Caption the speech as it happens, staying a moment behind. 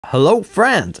Hello,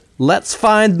 friend. Let's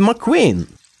find Mcqueen.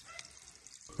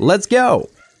 Let's go.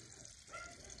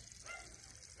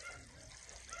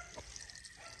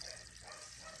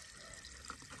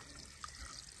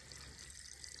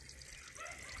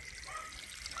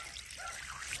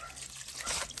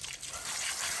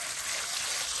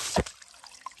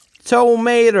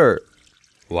 Tomato.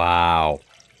 Wow.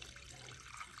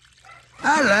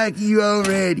 I like you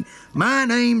already. My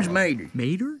name's Mater.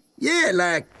 Mater? Yeah,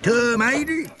 like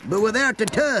tomato, but without the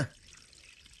tuh.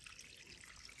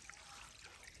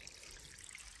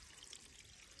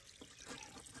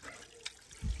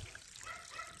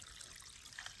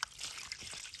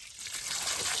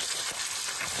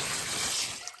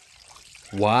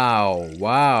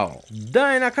 Wow.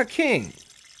 Dynaka King.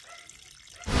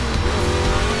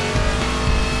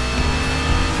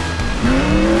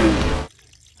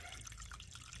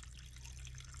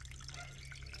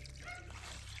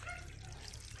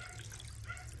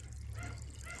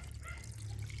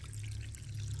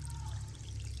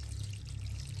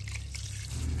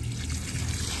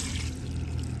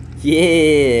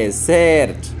 Yeah,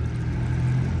 Sarge.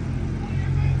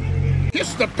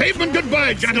 Kiss the pavement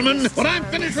goodbye, gentlemen. When I'm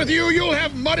finished with you, you'll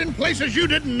have mud in places you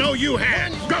didn't know you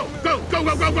had. Go! Go!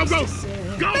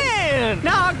 Man,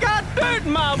 now I got dirt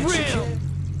in my rim.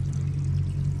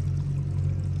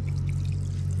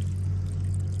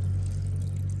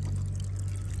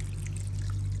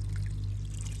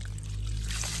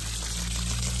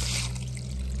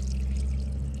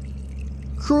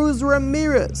 Cruz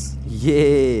Ramirez.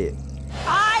 Yeah.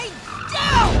 I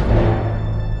do!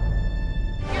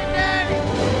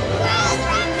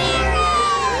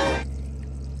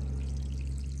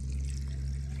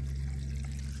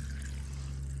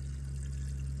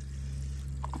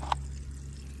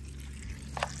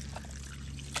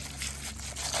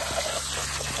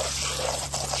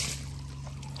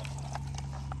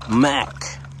 Mac.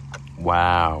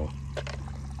 Wow.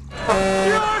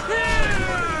 You're here!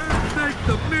 Thank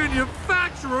the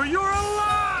manufacturer you're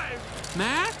alive!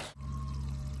 Matt?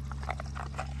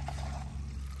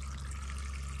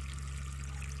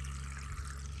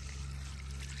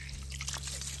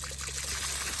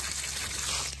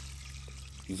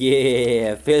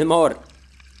 Yeah, Fillmore.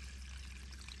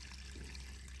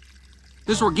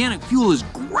 This organic fuel is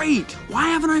great! Why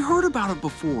haven't I heard about it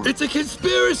before? It's a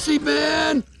conspiracy,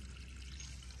 man!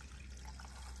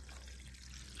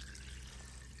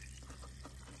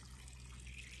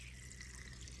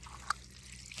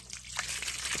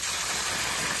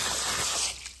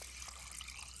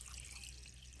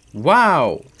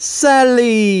 Wow.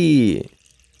 Sally.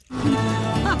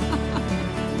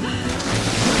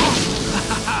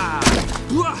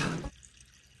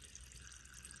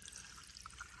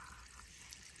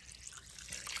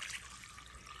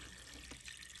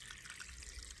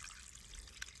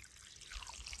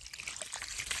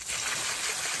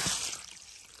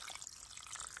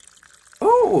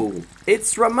 Oh,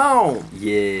 it's Ramon.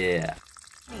 Yeah.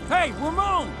 Hey,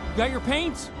 Ramon! Got your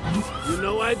paints? You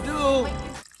know I do.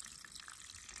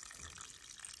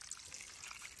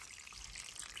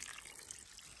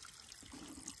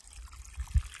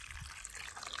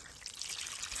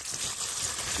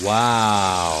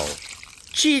 Wow.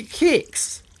 Cheat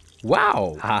kicks.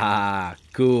 Wow. Haha,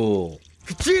 cool.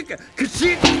 Kachika!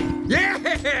 Kachika!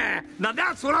 Yeah! Now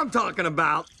that's what I'm talking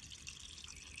about!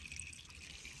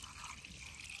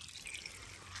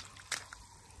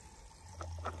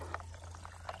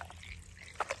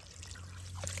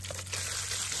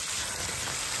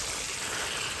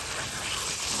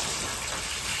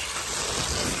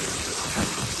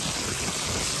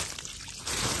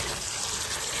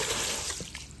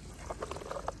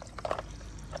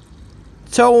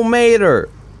 Tomato.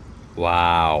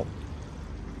 Wow.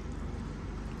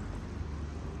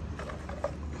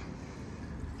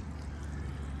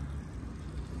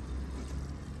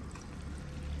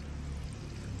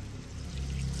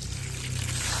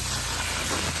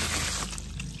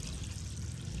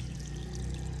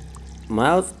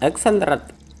 Mouse accelerate.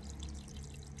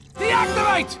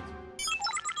 Deactivate!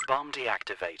 Bomb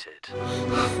deactivated.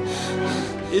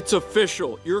 It's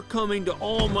official. You're coming to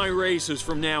all my races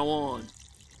from now on.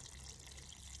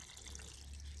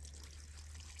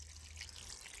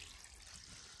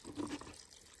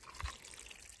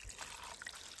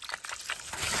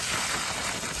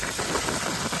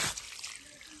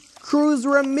 Cruz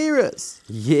Ramirez.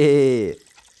 Yeah.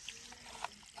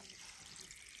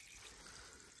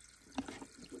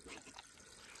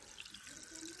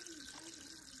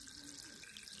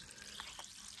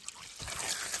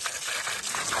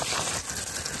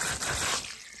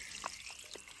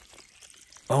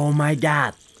 Oh my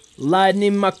god.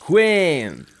 Lightning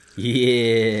McQueen.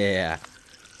 Yeah.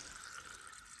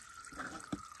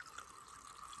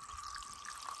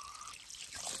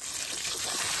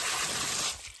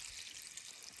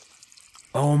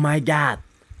 Oh my god.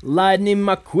 Lightning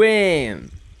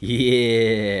McQueen.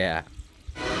 Yeah.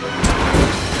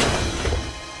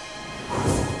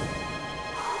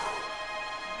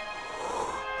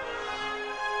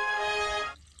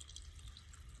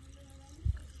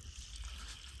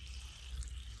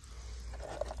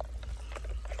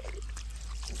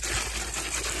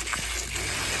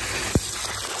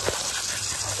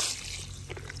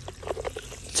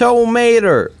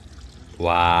 Tomato.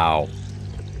 Wow.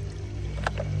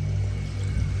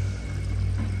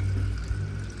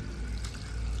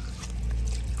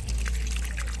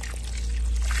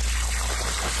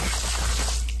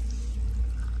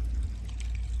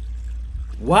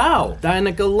 Wow,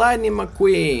 Dynamical Lightning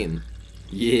McQueen.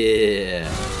 Yeah.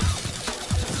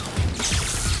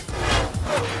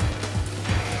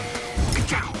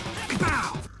 Ka-chow!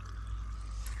 Ka-pow!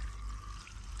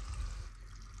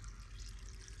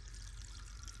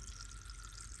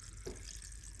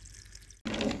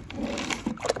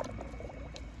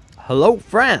 Hello,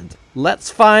 friend. Let's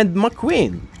find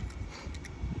McQueen.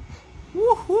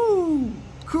 Woohoo!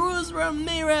 Cruz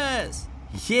Ramirez.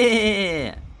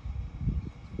 Yeah.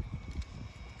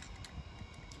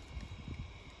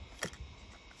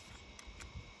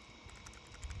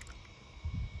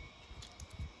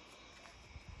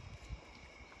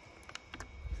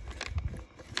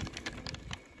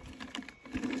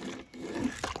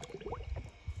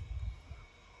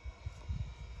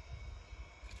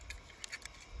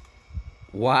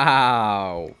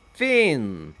 Wow,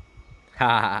 Finn!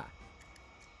 Haha.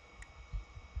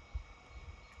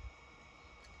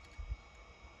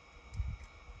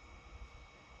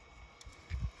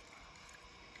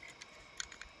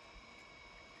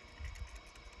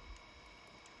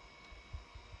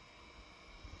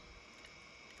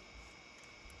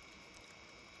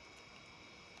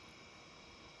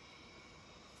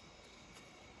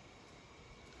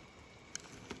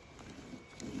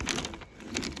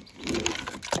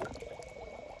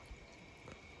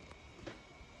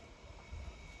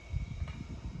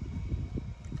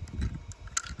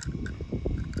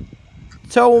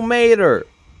 Tomato.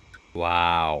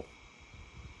 Wow.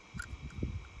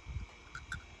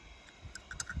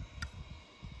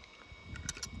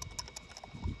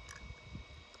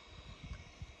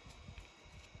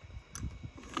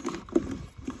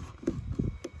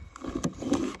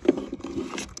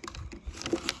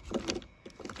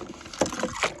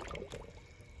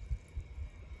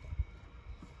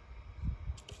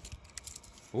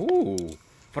 Ooh,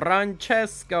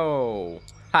 Francesco.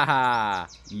 Haha,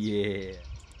 yeah.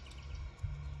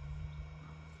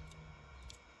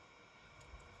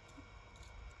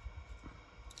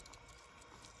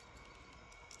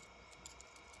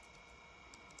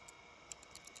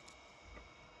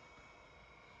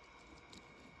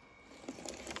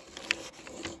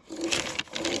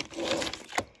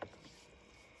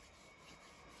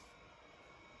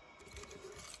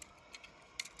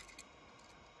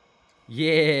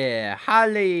 Yeah,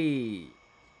 Holly.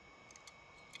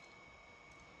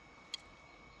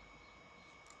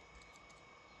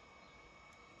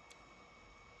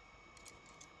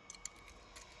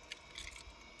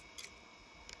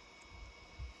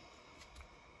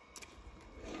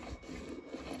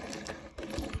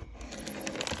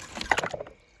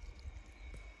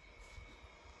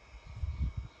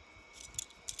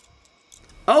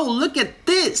 Oh, look at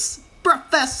this!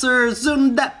 Professor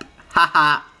Zundap!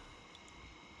 Haha!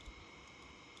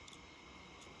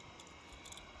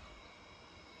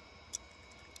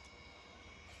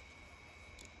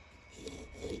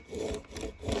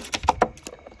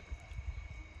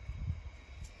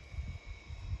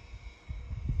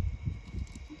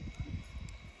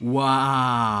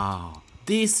 Wow!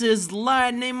 This is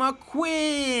Lightning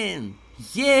McQueen!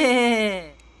 Yeah!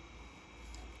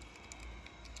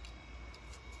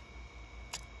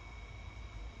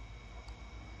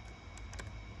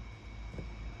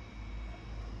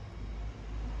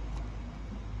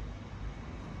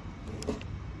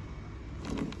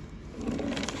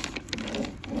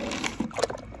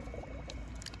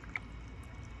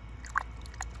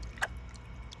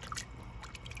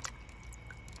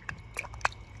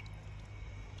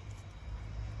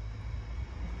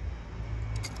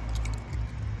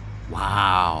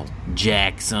 Wow,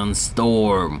 Jackson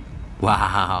Storm.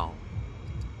 Wow.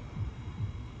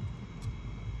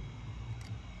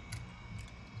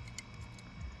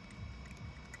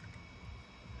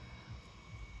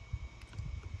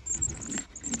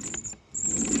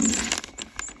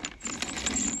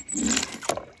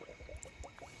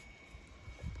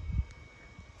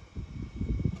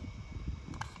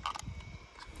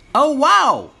 Oh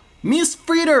wow! Miss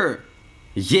Fritter!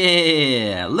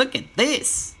 Yeah, look at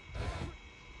this!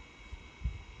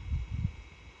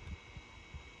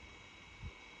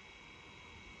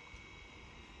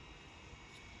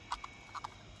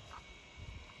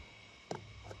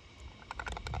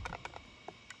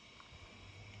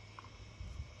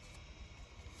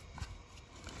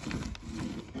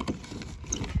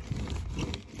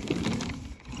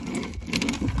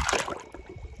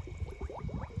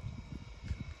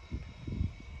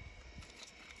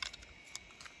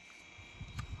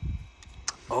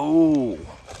 Oh,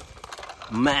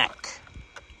 Mac.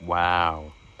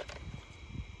 Wow.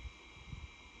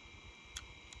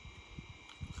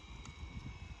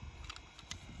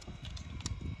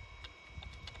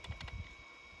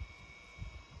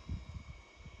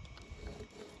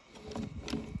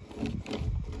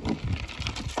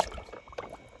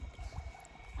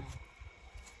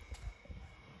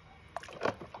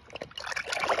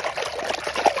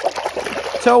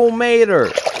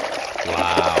 Tomater.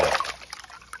 Wow.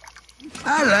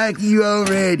 I like you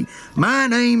already. My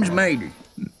name's Mater.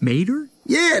 Mater?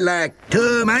 Yeah, like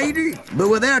tomater, but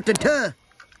without the tuh.